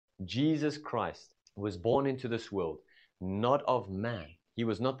Jesus Christ was born into this world, not of man. He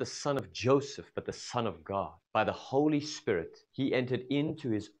was not the son of Joseph, but the Son of God. By the Holy Spirit, he entered into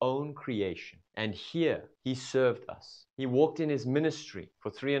his own creation. And here he served us. He walked in his ministry for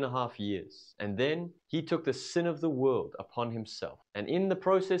 3.5 years. And then he took the sin of the world upon himself. And in the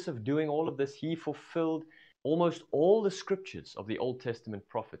process of doing all of this, he fulfilled almost all the scriptures of the Old Testament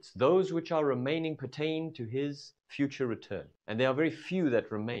prophets. Those which are remaining pertain to his future return. And there are very few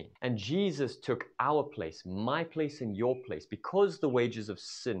that remain. And Jesus took our place, my place and your place, because the wages of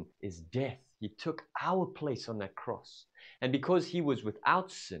sin is death. He took our place on that cross. And because he was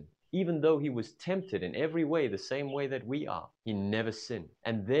without sin, even though he was tempted in every way the same way that we are, he never sinned.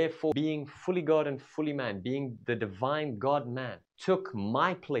 And therefore, being fully God and fully man, being the divine God-man, took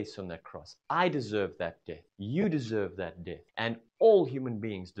my place on that cross. I deserve that death. You deserve that death. And all human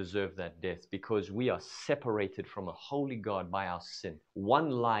beings deserve that death because we are separated from a holy God by our sin. One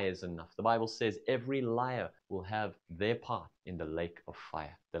lie is enough. The Bible says every liar will have their part in the lake of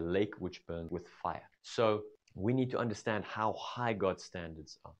fire, the lake which burns with fire. So we need to understand how high God's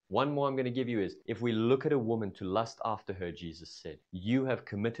standards are. One more I'm going to give you is, if we look at a woman to lust after her, Jesus said, you have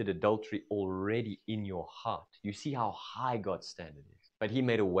committed adultery already in your heart. You see how high God's standard is. But he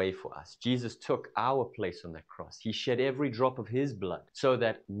made a way for us. Jesus took our place on that cross. He shed every drop of his blood so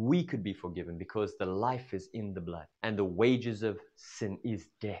that we could be forgiven, because the life is in the blood and the wages of sin is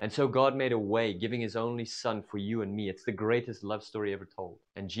death. And so God made a way, giving his only son for you and me. It's the greatest love story ever told.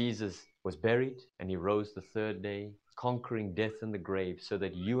 And Jesus was buried and he rose the third day, conquering death and the grave, so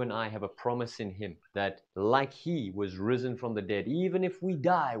that you and I have a promise in him that like he was risen from the dead, even if we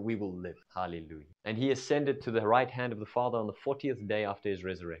die, we will live. Hallelujah. And he ascended to the right hand of the Father on the 40th day after his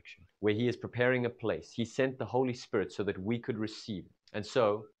resurrection, where he is preparing a place. He sent the Holy Spirit so that we could receive it. And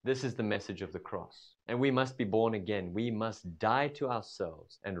so this is the message of the cross. And we must be born again. We must die to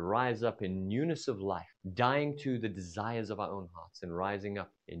ourselves and rise up in newness of life, dying to the desires of our own hearts and rising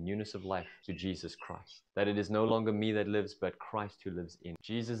up in newness of life to Jesus Christ. That it is no longer me that lives, but Christ who lives in.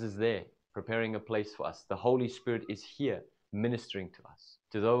 Jesus is there preparing a place for us. The Holy Spirit is here ministering to us,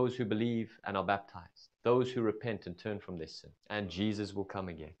 to those who believe and are baptized, those who repent and turn from their sin. And Jesus will come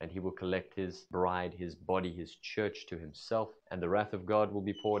again, and he will collect his bride, his body, his church to himself, and the wrath of God will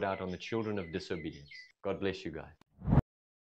be poured out on the children of disobedience. God bless you guys.